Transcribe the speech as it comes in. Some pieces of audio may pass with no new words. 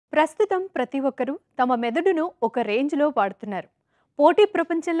ప్రస్తుతం ప్రతి ఒక్కరూ తమ మెదడును ఒక రేంజ్లో వాడుతున్నారు. పోటీ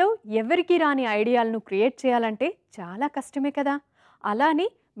ప్రపంచంలో ఎవరికీ రాని ఐడియాలను క్రియేట్ చేయాలంటే చాలా కష్టమే కదా. అలానే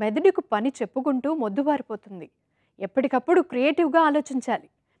మెదడుకు పని చెప్పుకుంటూ మొద్దుబారిపోతుంది. ఎప్పటికప్పుడు క్రియేటివ్గా ఆలోచించాలి.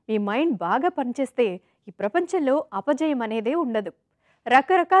 మీ మైండ్ బాగా పనిచేస్తే ఈ ప్రపంచంలో అపజయం అనేదే ఉండదు.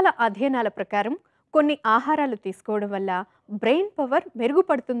 రకరకాల అధ్యయనాల ప్రకారం కొన్ని ఆహారాలు తీసుకోవడం వల్ల బ్రెయిన్ పవర్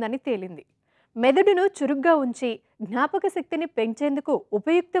మెరుగుపడుతుందని తేలింది. మెదడును చురుగ్గా ఉంచి జ్ఞాపక శక్తిని పెంచేందుకు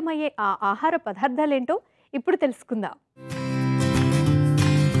ఉపయుక్తమయ్యే ఆ ఆహార పదార్థాలేంటో ఇప్పుడు తెలుసుకుందాం.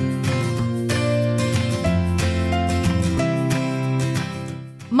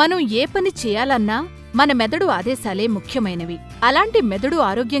 మనం ఏ పని చేయాలన్నా మన మెదడు ఆదేశాలే ముఖ్యమైనవి. అలాంటి మెదడు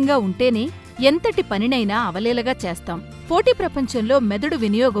ఆరోగ్యంగా ఉంటేనే ఎంతటి పనినైనా అవలేలగా చేస్తాం. పోటీ ప్రపంచంలో మెదడు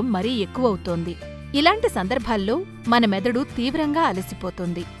వినియోగం మరీ ఎక్కువవుతోంది. ఇలాంటి సందర్భాల్లో మన మెదడు తీవ్రంగా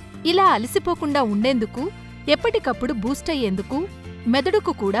అలసిపోతుంది. ఇలా అలసిపోకుండా ఉండేందుకు ఎప్పటికప్పుడు బూస్ట్ అయ్యేందుకు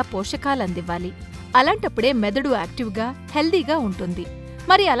మెదడుకు కూడా పోషకాలందివ్వాలి. అలాంటప్పుడే మెదడు యాక్టివ్గా, హెల్దీగా ఉంటుంది.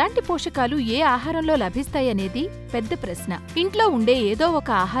 మరి అలాంటి పోషకాలు ఏ ఆహారంలో లభిస్తాయనేది పెద్ద ప్రశ్న. ఇంట్లో ఉండే ఏదో ఒక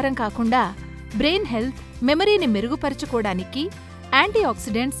ఆహారం కాకుండా బ్రెయిన్ హెల్త్, మెమరీని మెరుగుపరుచుకోవడానికి యాంటీ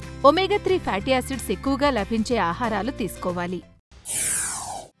ఆక్సిడెంట్స్, ఒమేగా-3 ఫ్యాటీ యాసిడ్స్ ఎక్కువగా లభించే ఆహారాలు తీసుకోవాలి.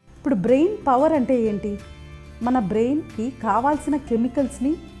 ఇప్పుడు బ్రెయిన్ పవర్ అంటే ఏంటి? మన బ్రెయిన్కి కావాల్సిన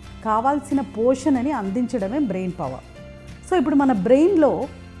కెమికల్స్ని, కావాల్సిన పోషణని అందించడమే బ్రెయిన్ పవర్. సో ఇప్పుడు మన బ్రెయిన్లో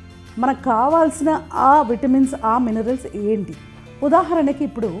మనకు కావాల్సిన ఆ విటమిన్స్, ఆ మినరల్స్ ఏంటి? ఉదాహరణకి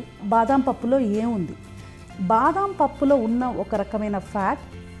ఇప్పుడు బాదాం పప్పులో ఏముంది? బాదాం పప్పులో ఉన్న ఒక రకమైన ఫ్యాట్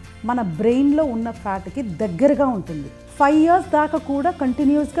మన బ్రెయిన్లో ఉన్న ఫ్యాట్కి దగ్గరగా ఉంటుంది. 5 years దాకా కూడా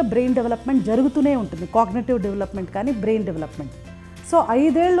కంటిన్యూస్గా బ్రెయిన్ డెవలప్మెంట్ జరుగుతూనే ఉంటుంది. కాగ్నిటివ్ డెవలప్మెంట్ కానీ, బ్రెయిన్ డెవలప్మెంట్. సో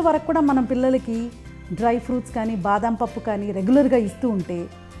 5 ఏళ్ళ వరకు కూడా మనం పిల్లలకి డ్రై ఫ్రూట్స్ కానీ, బాదాం పప్పు కానీ రెగ్యులర్గా ఇస్తూ ఉంటే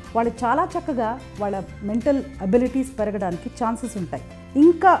వాళ్ళు చాలా చక్కగా వాళ్ళ మెంటల్ అబిలిటీస్ పెరగడానికి ఛాన్సెస్ ఉంటాయి.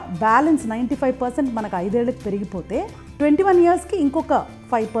 ఇంకా బ్యాలెన్స్ 95% మనకు 5 ఏళ్ళకి పెరిగిపోతే 21 yearsకి ఇంకొక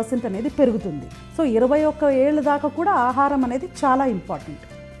 5% అనేది పెరుగుతుంది. సో 21 ఏళ్ళ దాకా కూడా ఆహారం అనేది చాలా ఇంపార్టెంట్.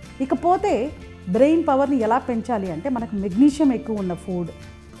 ఇకపోతే బ్రెయిన్ పవర్ని ఎలా పెంచాలి అంటే మనకు మెగ్నీషియం ఎక్కువ ఉన్న ఫుడ్,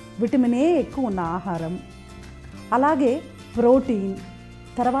 విటమిన్ ఏ ఎక్కువ ఉన్న ఆహారం, అలాగే ప్రోటీన్,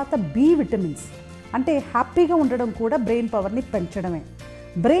 తర్వాత బి విటమిన్స్, అంటే హ్యాపీగా ఉండడం కూడా బ్రెయిన్ పవర్ని పెంచడమే.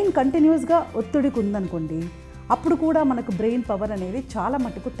 బ్రెయిన్ కంటిన్యూస్గా ఒత్తిడికి ఉందనుకోండి, అప్పుడు కూడా మనకు బ్రెయిన్ పవర్ అనేది చాలా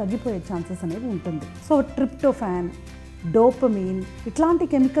మటుకు తగ్గిపోయే ఛాన్సెస్ అనేవి ఉంటుంది. సో ట్రిప్టోఫాన్, డోపమిన్ ఇట్లాంటి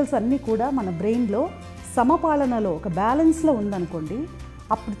కెమికల్స్ అన్నీ కూడా మన బ్రెయిన్లో సమపాలనలో, ఒక బ్యాలెన్స్లో ఉందనుకోండి,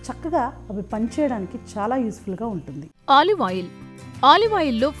 అప్పుడు చక్కగా అవి పనిచేయడానికి చాలా యూస్ఫుల్గా ఉంటుంది. ఆలివ్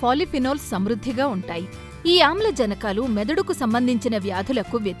ఆయిల్లో పాలిఫినోల్స్ సమృద్ధిగా ఉంటాయి. ఈ ఆమ్లజనకాలు మెదడుకు సంబంధించిన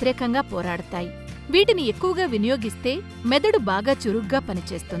వ్యాధులకు వ్యతిరేకంగా పోరాడతాయి. వీటిని ఎక్కువగా వినియోగిస్తే మెదడు బాగా చురుగ్గా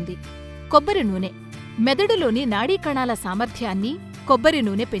పనిచేస్తుంది. కొబ్బరి నూనె మెదడులోని నాడీ కణాల సామర్థ్యాన్ని కొబ్బరి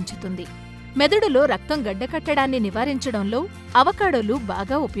నూనె పెంచుతుంది. మెదడులో రక్తం గడ్డకట్టడాన్ని నివారించడంలో అవకాడోలు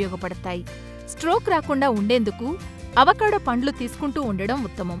బాగా ఉపయోగపడతాయి. స్ట్రోక్ రాకుండా ఉండేందుకు అవకాడో పండ్లు తీసుకుంటూ ఉండడం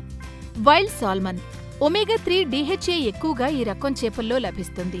ఉత్తమం. వైల్డ్ సాల్మన్ ఒమేగా-3 DHA ఎక్కువగా ఈ రకం చేపల్లో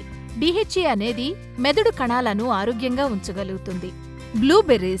లభిస్తుంది. DHA అనేది మెదడు కణాలను ఆరోగ్యంగా ఉంచగలుగుతుంది.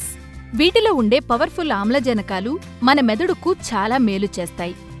 బ్లూబెర్రీస్ వీటిలో ఉండే పవర్ఫుల్ ఆమ్లజనకాలు మన మెదడుకు చాలా మేలు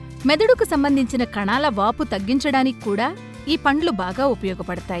చేస్తాయి. మెదడుకు సంబంధించిన కణాల వాపు తగ్గించడానికి కూడా ఈ పండ్లు బాగా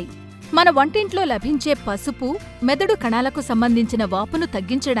ఉపయోగపడతాయి. మన వంటింట్లో లభించే పసుపు మెదడు కణాలకు సంబంధించిన వాపును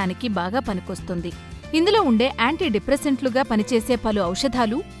తగ్గించడానికి బాగా పనికొస్తుంది. ఇందులో ఉండే యాంటీ డిప్రెసెంట్లుగా పనిచేసే పలు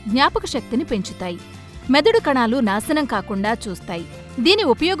ఔషధాలు జ్ఞాపక శక్తిని పెంచుతాయి. మెదడు కణాలు నాశనం కాకుండా చూస్తాయి. దీని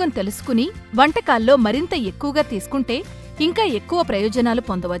ఉపయోగం తెలుసుకుని వంటకాల్లో మరింత ఎక్కువగా తీసుకుంటే ఇంకా ఎక్కువ ప్రయోజనాలు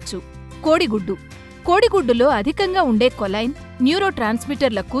పొందవచ్చు. కోడిగుడ్డులో అధికంగా ఉండే కొలైన్ న్యూరో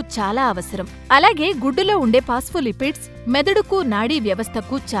ట్రాన్స్మిటర్లకు చాలా అవసరం. అలాగే గుడ్డులో ఉండే ఫాస్ఫోలిపిడ్స్ మెదడుకు, నాడీ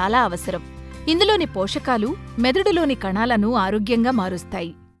వ్యవస్థకు చాలా అవసరం. ఇందులోని పోషకాలు మెదడులోని కణాలను ఆరోగ్యంగా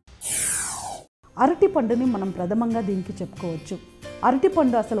మారుస్తాయి. అరటిపండుని మనం ప్రథమంగా దీనికి చెప్పుకోవచ్చు.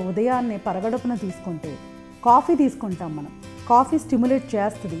 అరటిపండు అసలు ఉదయాన్నే పరగడుపున తీసుకుంటే, కాఫీ తీసుకుంటాం మనం, కాఫీ స్టిమ్యులేట్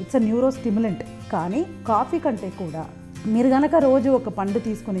చేస్తుంది. It's a neuro stimulant. కానీ కాఫీ కంటే కూడా మీరు గనక రోజు ఒక పండు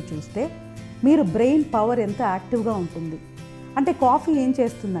తీసుకొని చూస్తే మీరు బ్రెయిన్ పవర్ ఎంత యాక్టివ్గా ఉంటుంది. అంటే కాఫీ ఏం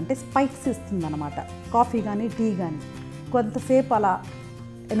చేస్తుందంటే స్పైక్స్ ఇస్తుంది అన్నమాట. కాఫీ కానీ, టీ కానీ కొంతసేపు అలా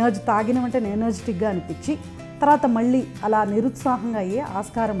ఎనర్జీ తాగిన వెంటనే ఎనర్జెటిక్గా అనిపించి తర్వాత మళ్ళీ అలా నిరుత్సాహంగా అయ్యే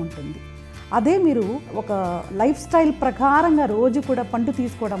ఆస్కారం ఉంటుంది. అదే మీరు ఒక లైఫ్ స్టైల్ ప్రకారంగా రోజు కూడా పండు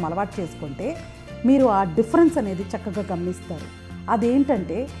తీసుకోవడం అలవాటు చేసుకుంటే మీరు ఆ డిఫరెన్స్ అనేది చక్కగా గమనిస్తారు.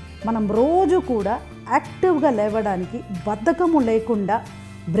 అదేంటంటే మనం రోజు కూడా యాక్టివ్గా లేవడానికి, బద్ధకము లేకుండా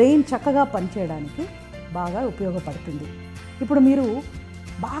బ్రెయిన్ చక్కగా పనిచేయడానికి బాగా ఉపయోగపడుతుంది. ఇప్పుడు మీరు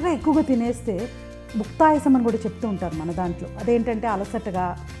బాగా ఎక్కువగా తినేస్తే ముక్తాయసం అని కూడా చెప్తూ ఉంటారు మన దాంట్లో. అదేంటంటే అలసటగా,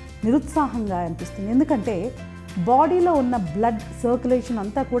 నిరుత్సాహంగా అనిపిస్తుంది. ఎందుకంటే బాడీలో ఉన్న బ్లడ్ సర్క్యులేషన్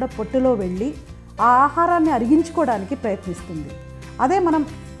అంతా కూడా పొట్టులో వెళ్ళి ఆ ఆహారాన్ని అరిగించుకోవడానికి ప్రయత్నిస్తుంది. అదే మనం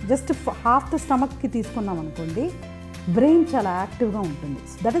జస్ట్ హాఫ్ ద స్టమక్కి తీసుకున్నాం అనుకోండి, బ్రెయిన్ చాలా యాక్టివ్గా ఉంటుంది.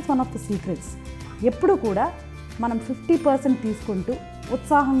 That is one of the secrets. ఎప్పుడు కూడా మనం 50% తీసుకుంటూ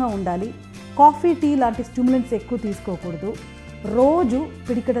ఉత్సాహంగా ఉండాలి. కాఫీ, టీ లాంటి స్టిమ్యులెంట్స్ ఎక్కువ తీసుకోకూడదు. రోజు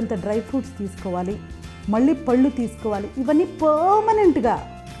పిడికెడంత డ్రై ఫ్రూట్స్ తీసుకోవాలి, మళ్ళీ పళ్ళు తీసుకోవాలి. ఇవన్నీ పర్మనెంట్గా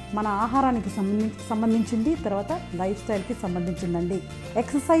మన ఆహారానికి సంబంధించింది, తర్వాత life స్టైల్కి సంబంధించిందండి.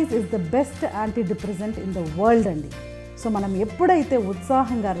 Exercise is the best anti depressant in the world అండి. సో మనం ఎప్పుడైతే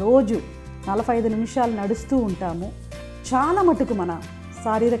ఉత్సాహంగా రోజు 45 నిమిషాలు నడుస్తూ ఉంటామో చాలా మటుకు మన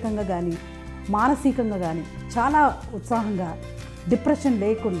శారీరకంగా కానీ మానసికంగా కానీ చాలా ఉత్సాహంగా, డిప్రెషన్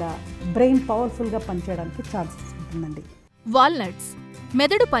లేకుండా బ్రెయిన్ పవర్ఫుల్గా పనిచేయడానికి ఛాన్సెస్ ఉంటుందండి. వాల్నట్స్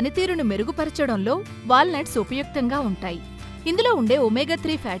మెదడు పనితీరును మెరుగుపరచడంలో వాల్నట్స్ ఉపయుక్తంగా ఉంటాయి. ఇందులో ఉండే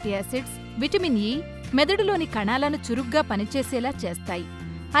ఒమేగా-3 ఫ్యాటీ యాసిడ్స్, విటమిన్ ఇ మెదడులోని కణాలను చురుగ్గా పనిచేసేలా చేస్తాయి.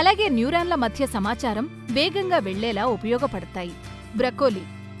 అలాగే న్యూరాన్ల మధ్య సమాచారం వేగంగా వెళ్లేలా ఉపయోగపడతాయి. బ్రకోలీ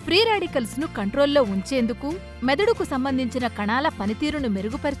ఫ్రీ రాడికల్స్ ను కంట్రోల్లో ఉంచేందుకు, మెదడుకు సంబంధించిన కణాల పనితీరును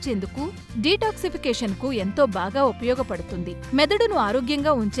మెరుగుపరిచేందుకు, డీటాక్సిఫికేషన్ కు ఎంతో బాగా ఉపయోగపడుతుంది. మెదడును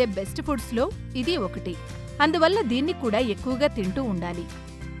ఆరోగ్యంగా ఉంచే బెస్ట్ ఫుడ్స్ లో ఇది ఒకటి. అందువల్ల దీన్ని కూడా ఎక్కువగా తింటూ ఉండాలి.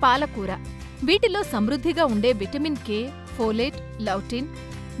 పాలకూర వీటిలో సమృద్ధిగా ఉండే విటమిన్ కే, ఫోలేట్, లౌటిన్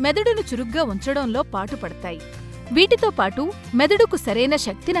మెదడును చురుగ్గా ఉంచడంలో పాటుపడతాయి. వీటితో పాటు మెదడుకు సరైన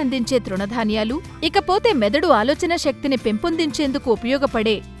శక్తిని అందించే తృణధాన్యాలు, ఇకపోతే మెదడు ఆలోచన శక్తిని పెంపొందించేందుకు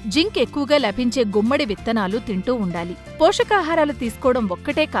ఉపయోగపడే జింక్ ఎక్కువగా లభించే గుమ్మడి విత్తనాలు తింటూ ఉండాలి. పోషకాహారాలు తీసుకోవడం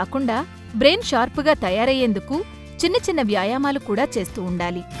ఒక్కటే కాకుండా బ్రెయిన్ షార్పుగా తయారయ్యేందుకు చిన్న చిన్న వ్యాయామాలు కూడా చేస్తూ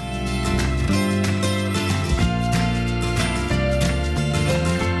ఉండాలి.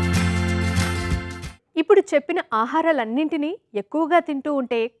 ఇప్పుడు చెప్పిన ఆహారాలన్నింటినీ ఎక్కువగా తింటూ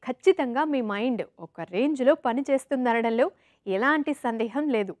ఉంటే ఖచ్చితంగా మీ మైండ్ ఒక రేంజ్లో పనిచేస్తుందనడంలో ఎలాంటి సందేహం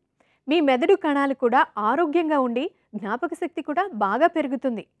లేదు. మీ మెదడు కణాలు కూడా ఆరోగ్యంగా ఉండి జ్ఞాపకశక్తి కూడా బాగా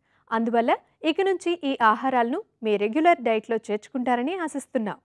పెరుగుతుంది. అందువల్ల ఇక నుంచి ఈ ఆహారాలను మీ రెగ్యులర్ డైట్లో చేర్చుకుంటారని ఆశిస్తున్నాం.